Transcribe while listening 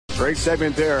Great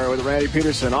segment there with Randy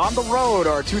Peterson. On the road,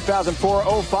 our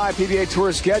 2004-05 PBA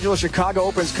Tour schedule. Chicago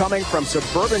Open's coming from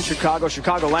suburban Chicago,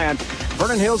 Chicagoland.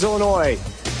 Vernon Hills, Illinois,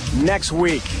 next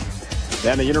week.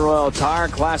 Then the Uniroyal Tire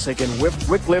Classic in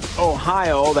Wickliffe,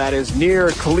 Ohio. That is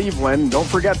near Cleveland. Don't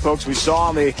forget, folks, we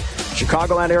saw in the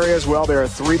Chicagoland area as well, there are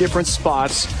 3 different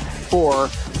spots for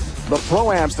the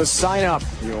Pro-Ams to sign up.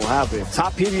 You'll have the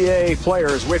top PBA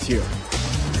players with you.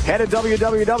 Head to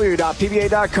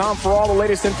www.pba.com for all the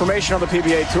latest information on the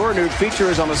PBA Tour. New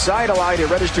features on the site allow you to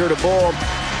register to bowl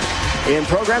in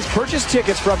programs, purchase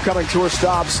tickets for upcoming tour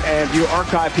stops, and view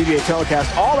archive PBA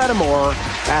telecast. All that and more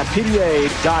at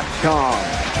pba.com.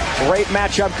 Great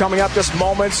matchup coming up just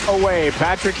moments away.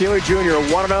 Patrick Healey Jr.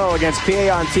 1-0 against PA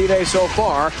on T-Day so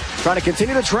far. Trying to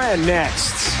continue the trend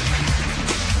next.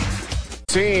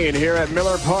 Scene here at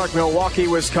Miller Park, Milwaukee,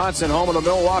 Wisconsin, home of the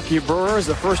Milwaukee Brewers.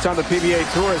 The first time the PBA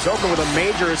Tour has opened with a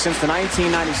major since the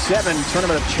 1997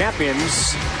 Tournament of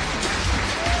Champions.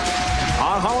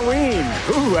 On Halloween.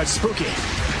 Ooh, that's spooky.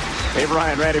 Dave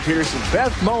Ryan, Randy Peterson,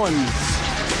 Beth Mullins,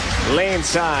 lane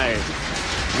side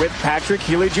with Patrick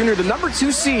Healey Jr., the number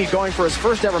 2 seed, going for his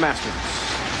first ever Masters.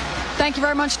 Thank you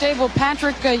very much, Dave. Well,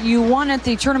 Patrick, you won at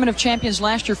the Tournament of Champions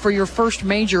last year for your first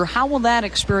major. How will that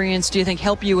experience, do you think,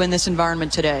 help you in this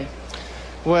environment today?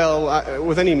 Well,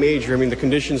 with any major, I mean, the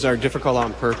conditions are difficult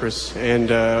on purpose,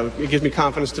 and it gives me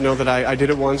confidence to know that I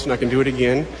did it once and I can do it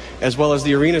again, as well as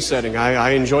the arena setting.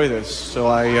 I enjoy this, so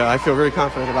I feel very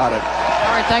confident about it.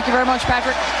 All right, thank you very much,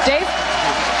 Patrick. Dave?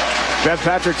 Beth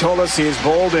Patrick told us he has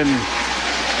bowled in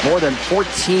more than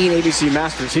 14 ABC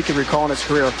Masters he can recall in his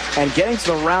career, and getting to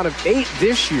the round of 8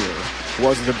 this year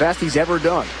was the best he's ever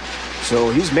done. So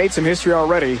he's made some history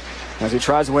already as he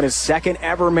tries to win his second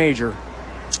ever major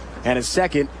and his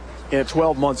second in a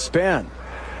 12-month span.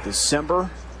 December,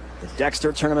 the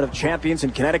Dexter Tournament of Champions in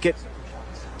Connecticut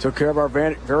took care of our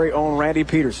very own Randy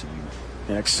Peterson.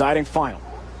 An exciting final.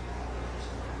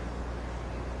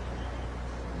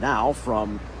 Now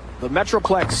from the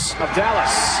Metroplex of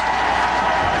Dallas.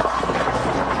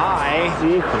 High.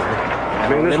 I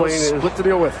mean, this lane is split to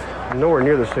deal with. Nowhere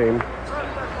near the same.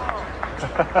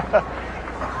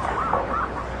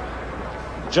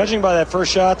 Judging by that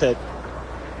first shot that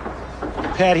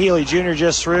Pat Healey Jr.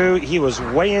 just threw, he was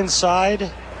way inside,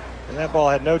 and that ball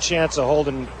had no chance of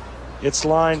holding its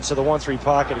line to the 1-3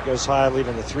 pocket. It goes high,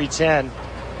 leaving the 310.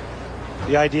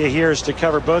 The idea here is to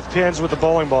cover both pins with the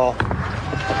bowling ball.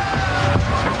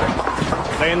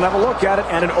 Lane level look at it,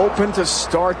 and an open to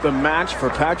start the match for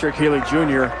Patrick Healey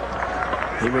Jr.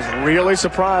 He was really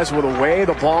surprised with the way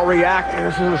the ball reacted.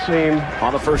 This is the same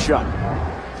on the first shot.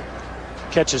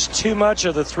 Catches too much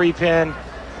of the 3-pin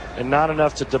and not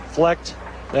enough to deflect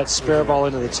that spare ball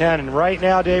into the 10. And right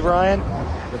now, Dave Ryan,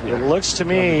 it looks to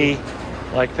me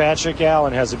like Patrick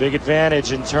Allen has a big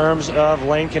advantage in terms of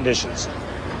lane conditions.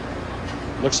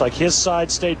 Looks like his side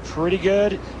stayed pretty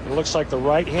good. It looks like the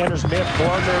right-handers may have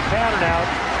blown their pattern out.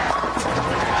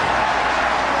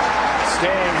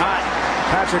 Staying hot,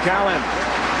 Patrick Allen.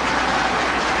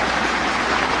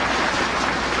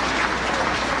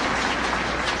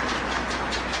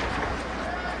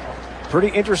 Pretty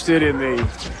interested in the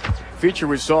feature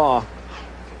we saw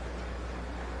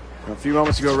a few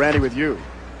moments ago, Randy, with you,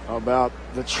 about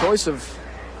the choice of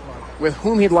with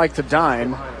whom he'd like to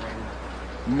dine.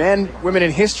 Men, women in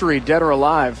history, dead or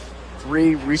alive,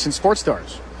 3 recent sports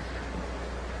stars.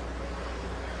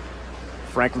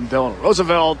 Franklin Delano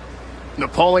Roosevelt,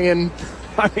 Napoleon.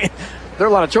 I mean, there are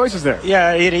a lot of choices there.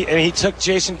 Yeah, he took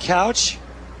Jason Couch.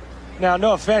 Now,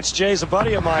 no offense, Jay's a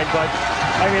buddy of mine, but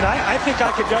I mean, I think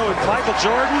I could go with Michael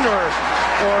Jordan or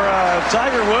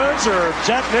Tiger Woods or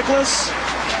Jack Nicklaus.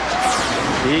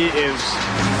 He is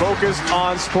focused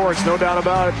on sports, no doubt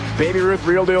about it. Baby Ruth,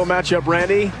 real deal matchup,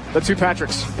 Randy. The 2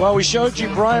 Patricks. Well, we showed you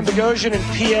Brian Boghosian and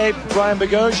PA. Brian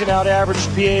Boghosian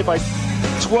out-averaged PA by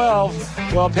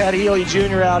 12, while Pat Healey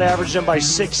Jr. out-averaged him by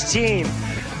 16.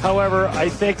 However, I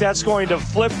think that's going to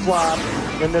flip-flop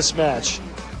in this match.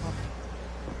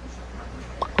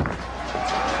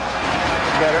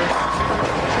 Better.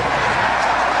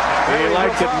 He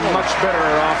liked it much better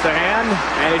off the hand,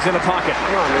 and he's in the pocket.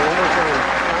 Come on, man.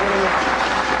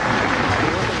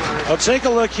 Well, take a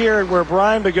look here at where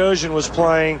Brian Boghosian was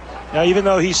playing. Now, even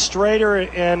though he's straighter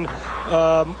and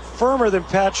firmer than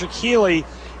Patrick Healey,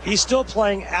 he's still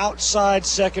playing outside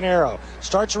second arrow.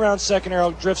 Starts around second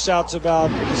arrow, drifts out to about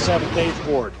the 7th, 8th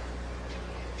board.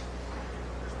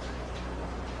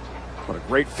 What a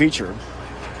great feature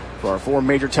for our 4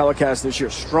 major telecasts this year.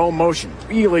 Slow motion.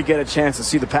 Really get a chance to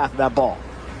see the path of that ball.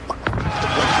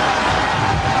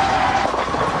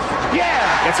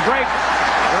 Yeah! It's a break.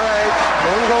 All right.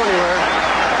 Don't go anywhere.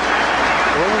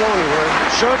 Don't go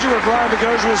Showed you where Brian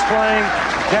Boghosian was playing.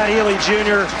 Pat Healey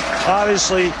Jr.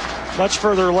 obviously much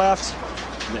further left.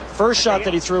 First shot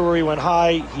that he threw where he went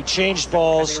high, he changed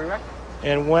balls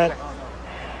and went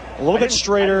a little bit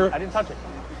straighter. I didn't touch it.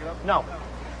 No.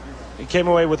 He came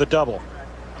away with a double.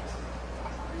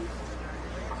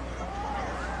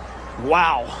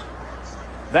 Wow.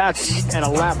 That's an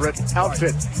elaborate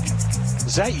outfit.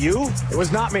 Is that you? It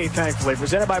was not me, thankfully.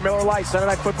 Presented by Miller Lite. Sunday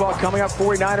Night Football coming up.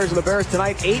 49ers and the Bears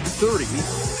tonight,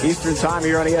 8:30 Eastern Time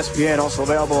here on ESPN. Also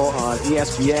available on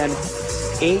ESPN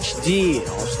HD. It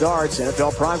all starts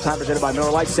NFL Primetime presented by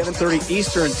Miller Lite, 7:30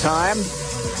 Eastern Time.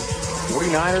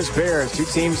 49ers, Bears, two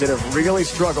teams that have really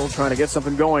struggled trying to get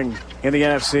something going in the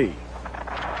NFC.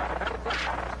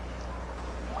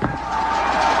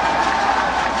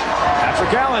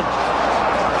 Patrick Allen,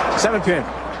 7-pin.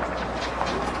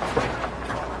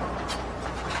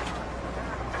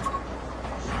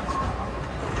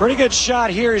 Pretty good shot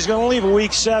here. He's going to leave a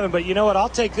week 7, but you know what? I'll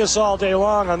take this all day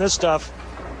long on this stuff.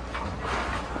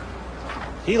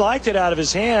 He liked it out of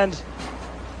his hand.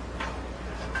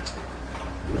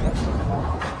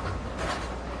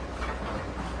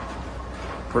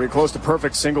 Pretty close to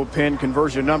perfect single pin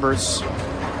conversion numbers.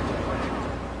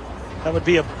 That would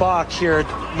be a balk here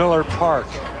at Miller Park.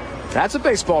 That's a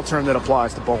baseball term that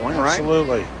applies to bowling, right?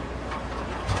 Absolutely.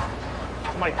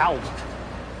 Somebody howled.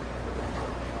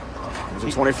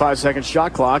 There's a 25-second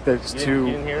shot clock. That's You to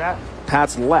didn't hear that?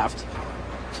 Pat's left.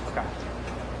 Okay.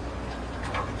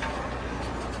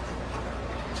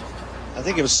 I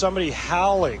think it was somebody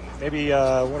howling. Maybe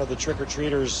one of the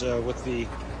trick-or-treaters with the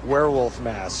werewolf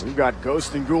mask. We've got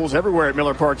ghosts and ghouls everywhere at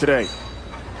Miller Park today.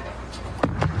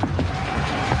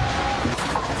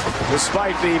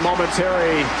 Despite the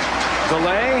momentary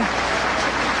delay,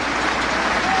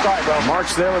 Sorry, bro.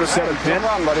 March there with a 7-pin. No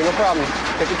problem, buddy. No problem.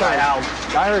 Take your time.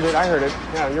 I heard it. I heard it.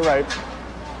 Yeah, you're right.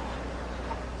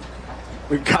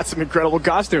 We've got some incredible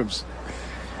costumes.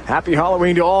 Happy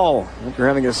Halloween to all. Hope you're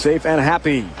having a safe and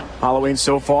happy Halloween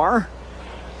so far.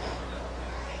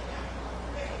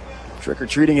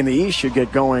 Trick-or-treating in the East should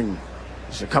get going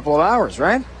just a couple of hours,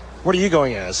 right? What are you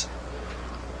going as?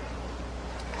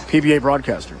 PBA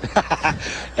broadcaster.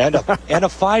 and a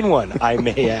fine one, I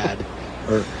may add.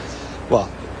 Or,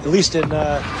 well, at least in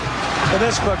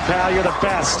this book, pal, you're the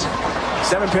best.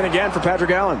 7-pin again for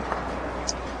Patrick Allen.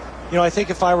 You know, I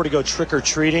think if I were to go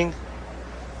trick-or-treating,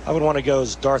 I would want to go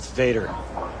as Darth Vader.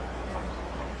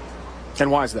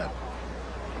 And why is that?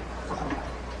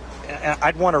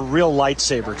 I'd want a real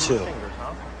lightsaber, too.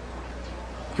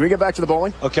 Can we get back to the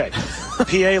bowling? Okay.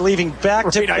 PA leaving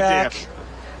back-to-back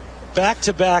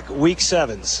week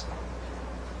 7s.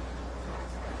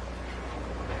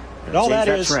 And all that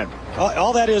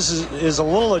is a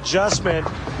little adjustment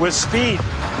with speed.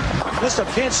 Just a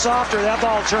pinch softer, that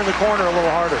ball turned the corner a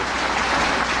little harder.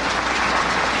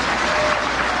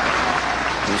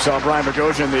 We saw Brian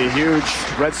Boghosian, the huge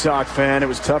Red Sox fan. It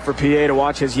was tough for PA to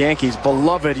watch his Yankees,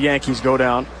 beloved Yankees, go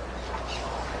down.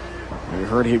 We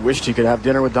heard he wished he could have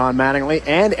dinner with Don Mattingly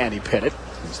and Andy Pettitte.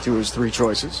 These two of his 3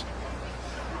 choices.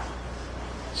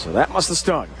 So that must have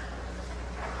stung.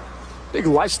 Big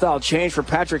lifestyle change for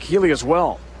Patrick Healey as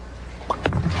well.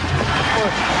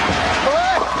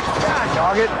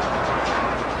 Dog it.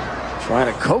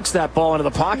 Trying to coax that ball into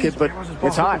the pocket, but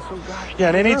it's high. Yeah,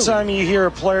 and anytime you hear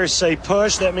a player say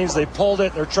push, that means they pulled it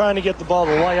and they're trying to get the ball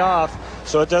to lay off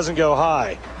so it doesn't go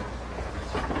high.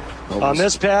 On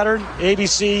this pattern,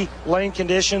 ABC lane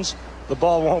conditions, the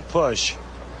ball won't push.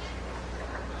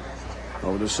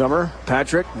 Over the summer,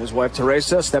 Patrick, his wife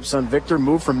Teresa, stepson Victor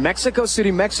moved from Mexico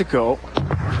City, Mexico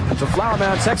to Flower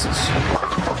Mound, Texas.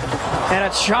 And a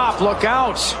chop, look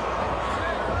out.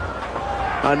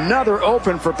 Another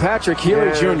open for Patrick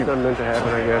Healey Jr. That's not meant to happen,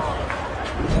 I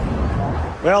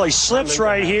guess. Well, he slips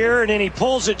right here, and then he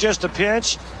pulls it just a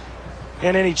pinch,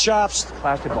 and then he chops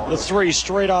the 3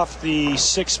 straight off the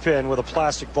 6-pin with a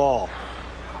plastic ball.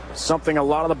 Something a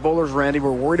lot of the bowlers, Randy,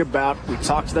 were worried about. We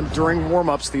talked to them during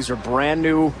warm-ups. These are brand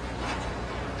new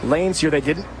lanes here. They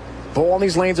didn't bowl on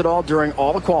these lanes at all during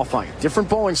all the qualifying. Different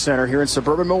bowling center here in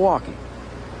suburban Milwaukee.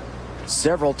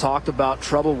 Several talked about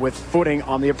trouble with footing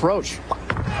on the approach. The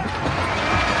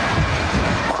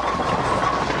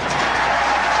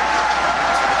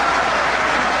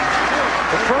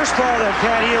first ball that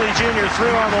Pat Healey Jr. threw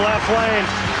on the left lane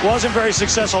wasn't very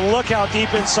successful. Look how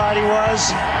deep inside he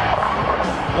was.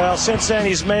 Well, since then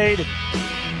he's made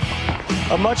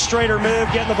a much straighter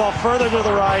move, getting the ball further to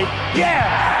the right.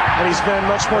 Yeah! And he's been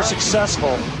much more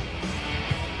successful,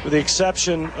 with the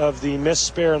exception of the missed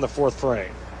spare in the 4th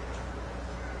frame.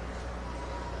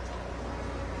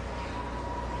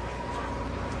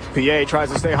 PA tries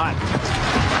to stay hot.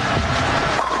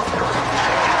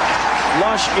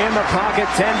 flush in the pocket,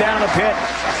 10 down in the pit.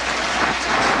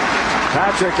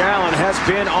 Patrick Allen has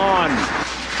been on.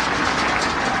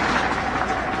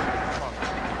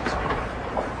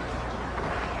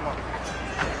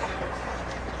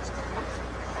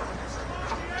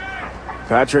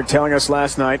 Patrick telling us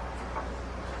last night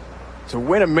to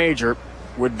win a major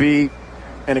would be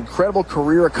an incredible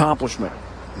career accomplishment.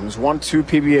 He has won 2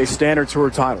 PBA Standard Tour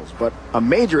titles, but a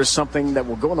major is something that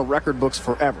will go in the record books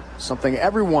forever, something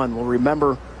everyone will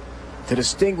remember to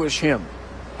distinguish him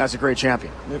as a great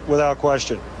champion. Without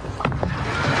question.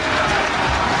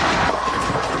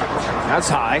 That's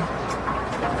high.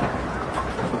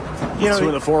 You know, 2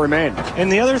 of the 4 remain.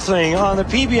 And the other thing, on the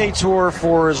PBA Tour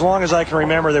for as long as I can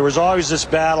remember, there was always this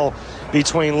battle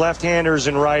between left-handers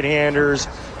and right-handers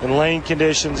and lane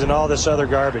conditions and all this other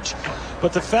garbage.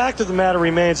 But the fact of the matter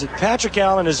remains that Patrick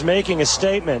Allen is making a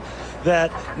statement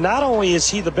that not only is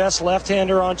he the best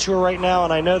left-hander on tour right now,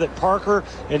 and I know that Parker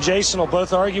and Jason will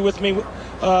both argue with me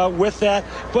with that,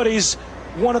 but he's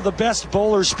one of the best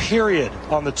bowlers, period,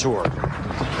 on the tour.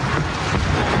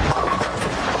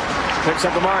 Picks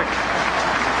up the mark.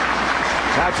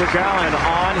 Patrick Allen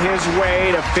on his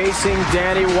way to facing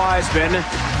Danny Wiseman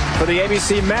for the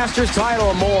ABC Masters title,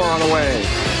 and more on the way.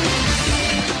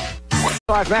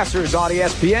 5 Masters on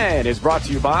ESPN is brought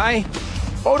to you by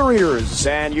Odor Eaters,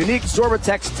 and unique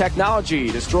Sorbatex technology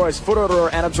destroys foot odor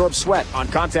and absorbs sweat on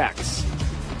contacts.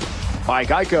 By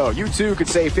Geico, you too could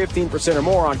save 15% or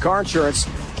more on car insurance.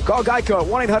 Call Geico at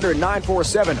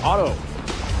 1-800-947-AUTO.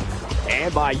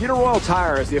 And by Uniroyal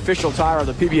Tires, the official tire of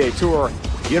the PBA Tour.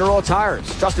 Uniroyal Tires,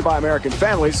 trusted by American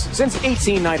families since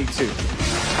 1892.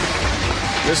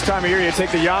 This time of year, you take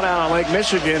the yacht out on Lake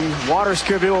Michigan. Waters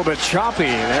could be a little bit choppy.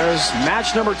 There's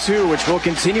match number 2, which will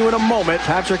continue in a moment.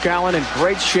 Patrick Allen in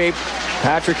great shape.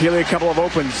 Patrick Healey, a couple of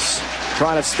opens,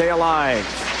 trying to stay alive.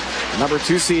 Number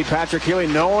 2 seed Patrick Healey,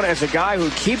 known as a guy who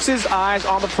keeps his eyes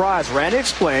on the prize. Randy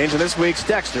explains in this week's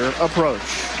Dexter Approach.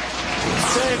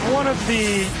 Dave, one of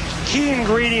the key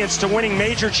ingredients to winning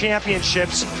major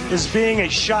championships is being a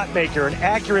shot maker, an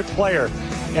accurate player.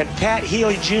 And Pat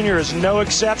Healey Jr. is no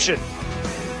exception.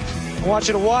 I want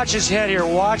you to watch his head here.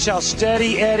 Watch how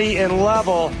steady, Eddie, and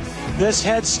level this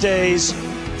head stays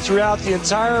throughout the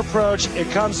entire approach. It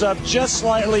comes up just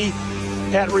slightly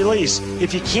at release.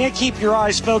 If you can't keep your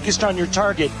eyes focused on your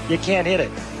target, you can't hit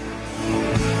it.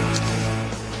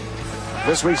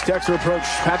 This week's Dexter Approach,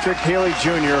 Patrick Healey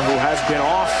Jr., who has been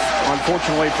off,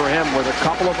 unfortunately for him, with a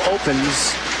couple of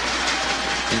opens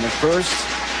in the first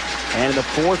and in the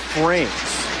 4th frames.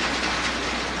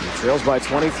 He trails by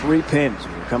 23 pins.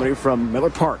 We're coming in from Miller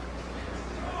Park,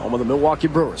 home of the Milwaukee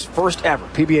Brewers. First ever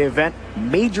PBA event,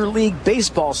 Major League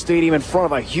Baseball stadium in front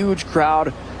of a huge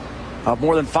crowd of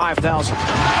more than 5,000. A little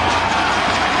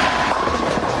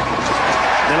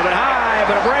bit high,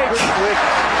 but a break.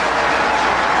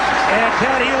 And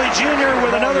Pat Healey Jr.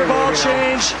 with another ball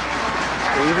change.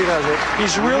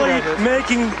 He's really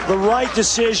making the right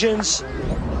decisions.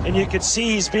 And you can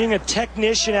see he's being a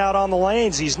technician out on the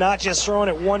lanes. He's not just throwing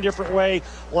it one different way.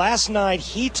 Last night,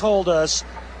 he told us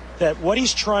that what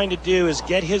he's trying to do is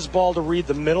get his ball to read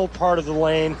the middle part of the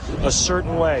lane a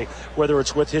certain way, whether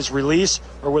it's with his release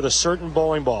or with a certain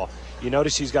bowling ball. You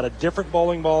notice he's got a different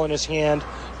bowling ball in his hand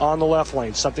on the left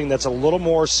lane, something that's a little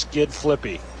more skid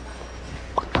flippy.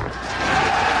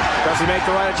 Does he make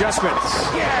the right adjustments?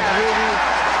 Yeah, baby.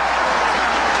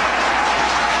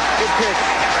 Good pick.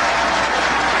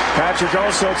 Patrick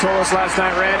also told us last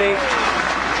night, Randy,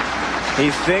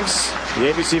 he thinks the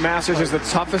ABC Masters is the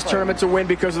toughest tournament to win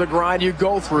because of the grind you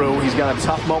go through. He's got a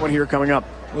tough moment here coming up.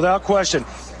 Without question.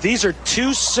 These are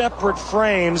 2 separate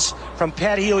frames from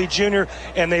Pat Healey Jr.,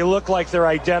 and they look like they're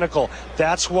identical.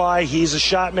 That's why he's a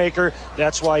shot maker.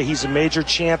 That's why he's a major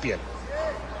champion.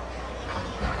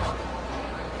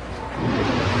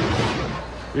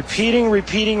 Repeating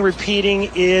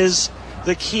is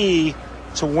the key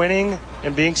to winning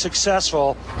and being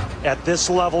successful at this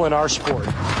level in our sport.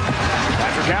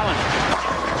 Patrick Allen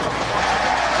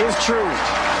is true.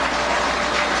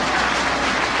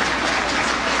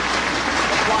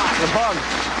 The bug.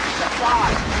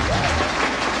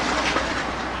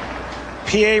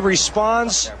 PA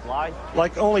responds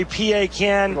like only PA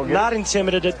can, not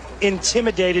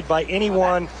intimidated by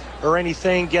anyone or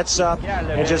anything, gets up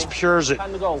and just pures it.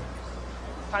 Time to go.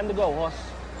 Time to go, horse.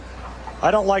 I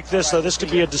don't like this, though. This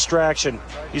could be a distraction.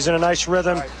 He's in a nice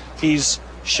rhythm. He's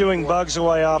shooing bugs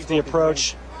away off the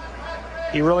approach.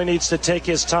 He really needs to take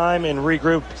his time and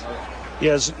regroup. He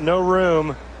has no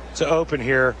room to open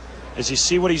here. As you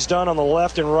see what he's done on the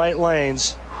left and right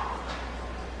lanes.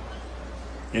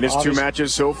 In his 2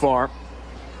 matches so far,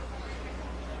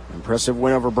 Impressive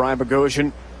win over Brian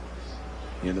Boghosian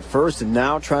in the first, and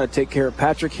now trying to take care of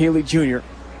Patrick Healey Jr.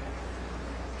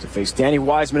 to face Danny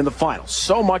Wiseman in the final.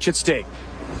 So much at stake.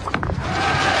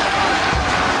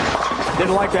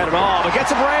 Didn't like that at all, but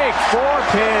gets a break.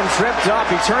 4-pin, tripped up.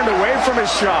 He turned away from his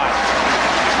shot.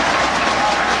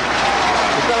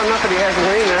 He's got enough that he has a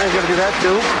lane there. He's going to do that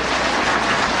too.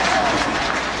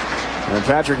 And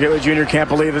Patrick Healey Jr. can't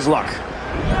believe his luck.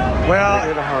 Well,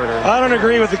 I don't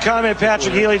agree with the comment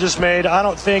Patrick Healey just made. I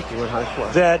don't think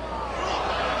that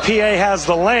PA has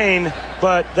the lane,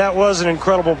 but that was an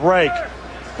incredible break.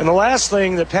 And the last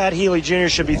thing that Pat Healey Jr.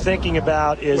 should be thinking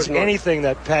about is anything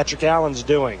that Patrick Allen's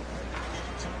doing.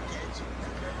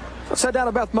 Let's head down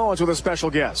to Beth Mullins with a special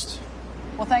guest.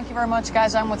 Well, thank you very much,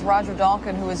 guys. I'm with Roger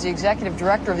Dalkin, who is the executive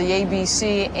director of the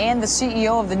ABC and the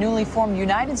CEO of the newly formed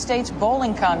United States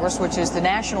Bowling Congress, which is the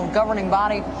national governing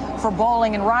body for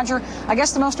bowling. And Roger, I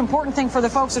guess the most important thing for the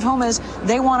folks at home is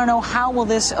they want to know, how will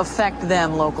this affect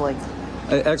them locally?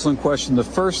 Excellent question. The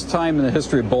first time in the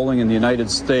history of bowling in the United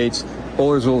States,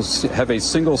 bowlers will have a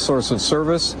single source of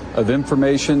service, of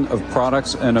information, of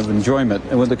products, and of enjoyment.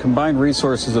 And with the combined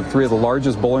resources of three of the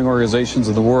largest bowling organizations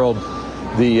in the world,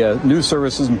 the new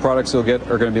services and products they'll get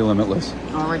are going to be limitless.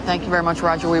 All right. Thank you very much,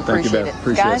 Roger. We appreciate it.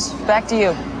 Appreciate guys, back to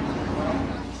you.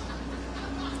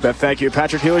 Beth, thank you.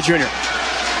 Patrick Healey Jr. A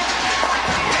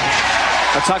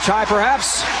touch high,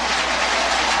 perhaps.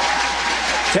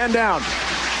 10 down.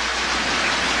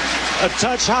 A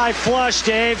touch high flush,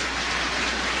 Dave.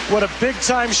 What a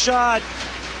big-time shot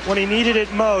when he needed it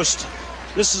most.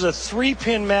 This is a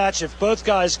 3-pin match. If both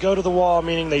guys go to the wall,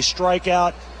 meaning they strike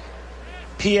out,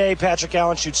 PA, Patrick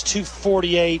Allen shoots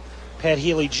 248. Pat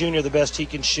Healey Jr., the best he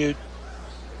can shoot,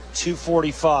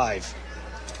 245.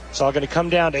 It's all going to come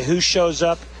down to who shows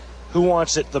up, who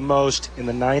wants it the most in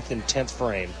the 9th and 10th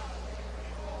frame.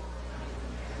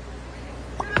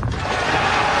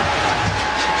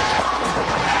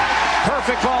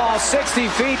 Perfect ball, 60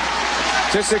 feet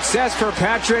to success for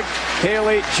Patrick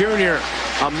Healey Jr.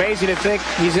 Amazing to think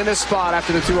he's in this spot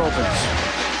after the 2 opens.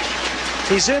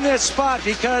 He's in this spot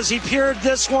because he peered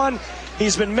this one.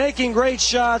 He's been making great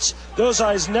shots. Those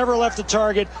eyes never left the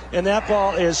target, and that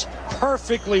ball is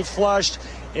perfectly flushed,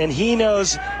 and he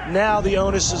knows now the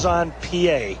onus is on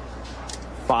PA.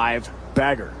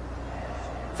 5-bagger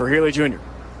for Healey Jr.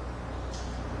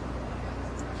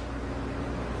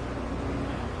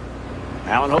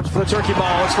 Allen hopes for the turkey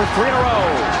ball. It's for 3 in a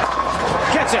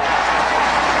row. Gets it.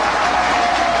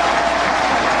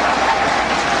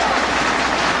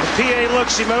 PA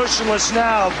looks emotionless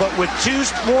now, but with 2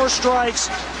 more strikes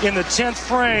in the 10th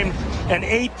frame and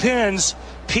 8 pins,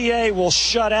 PA will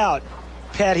shut out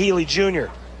Pat Healey Jr.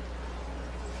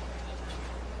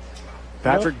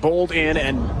 Patrick bowled in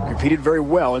and competed very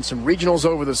well in some regionals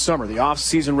over the summer. The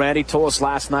offseason, Randy told us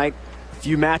last night, a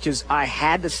few matches I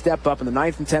had to step up in the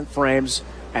 9th and 10th frames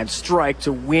and strike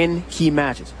to win key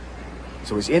matches.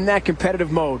 So he's in that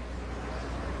competitive mode.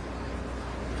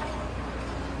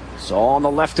 It's all on the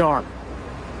left arm.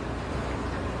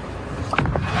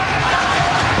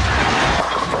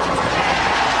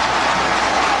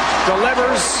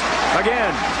 Delivers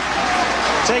again.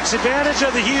 Takes advantage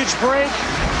of the huge break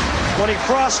when he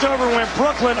crossed over and went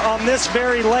Brooklyn on this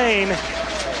very lane.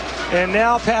 And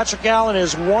now Patrick Allen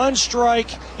is 1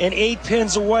 strike and 8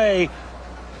 pins away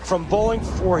from bowling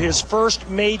for his first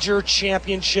major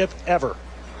championship ever.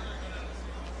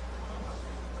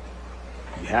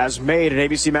 He has made an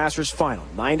ABC Masters final,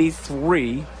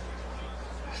 93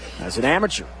 as an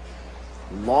amateur.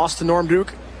 Lost to Norm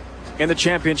Duke in the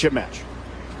championship match.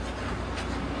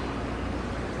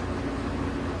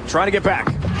 Trying to get back.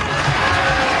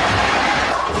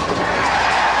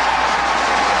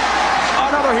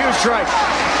 Another huge strike.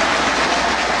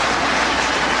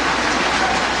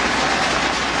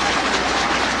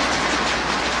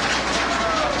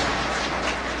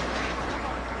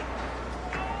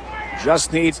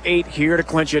 Just needs 8 here to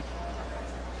clinch it.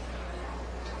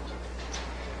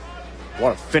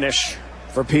 What a finish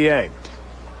for PA.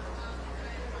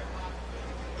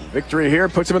 Victory here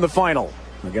puts him in the final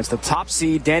against the top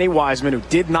seed Danny Wiseman, who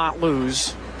did not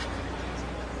lose.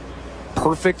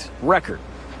 Perfect record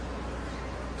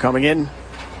coming in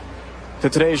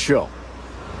to today's show.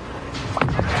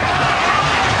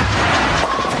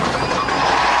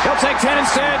 He'll take 10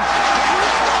 instead.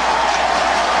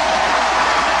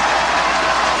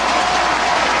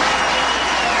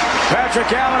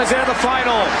 Patrick Allen is in the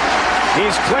final.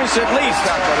 He's clinched at least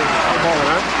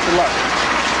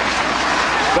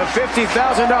the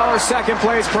 $50,000 second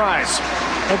place prize.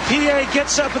 And PA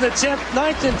gets up in the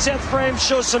 9th and 10th frame,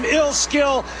 shows some ill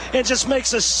skill, and just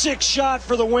makes a sick shot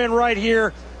for the win right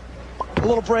here. A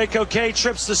little break, okay,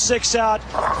 trips the 6 out,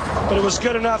 but it was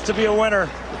good enough to be a winner.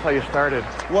 That's how you started.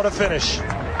 What a finish.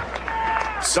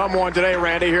 Someone today,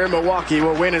 Randy, here in Milwaukee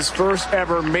will win his first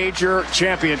ever major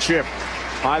championship.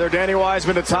 Either Danny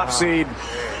Wiseman, the top seed,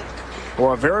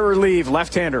 or a very relieved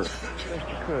left-hander,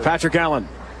 Patrick Allen.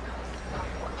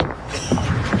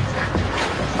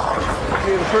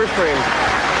 The first frame.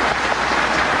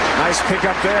 Nice pick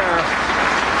up there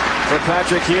for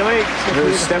Patrick Healey,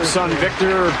 whose stepson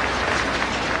Victor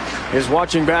is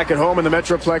watching back at home in the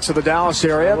Metroplex of the Dallas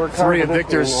area. 3 of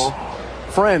Victor's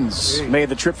friends made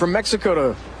the trip from Mexico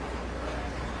to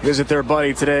visit their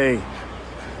buddy today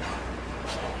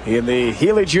in the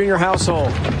Healey Jr.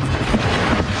 household.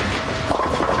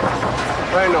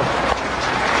 Right now.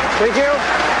 Thank you.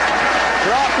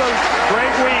 You're awesome.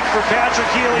 Great week for Patrick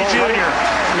Healey Jr.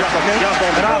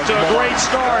 And off to a great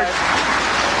start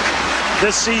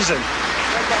this season.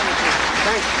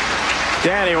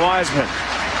 Danny Wiseman,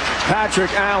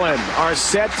 Patrick Allen are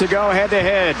set to go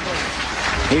head-to-head.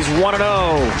 He's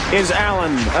 1-0. Is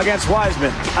Allen against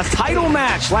Wiseman. A title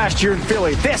match last year in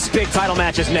Philly. This big title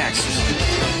match is next.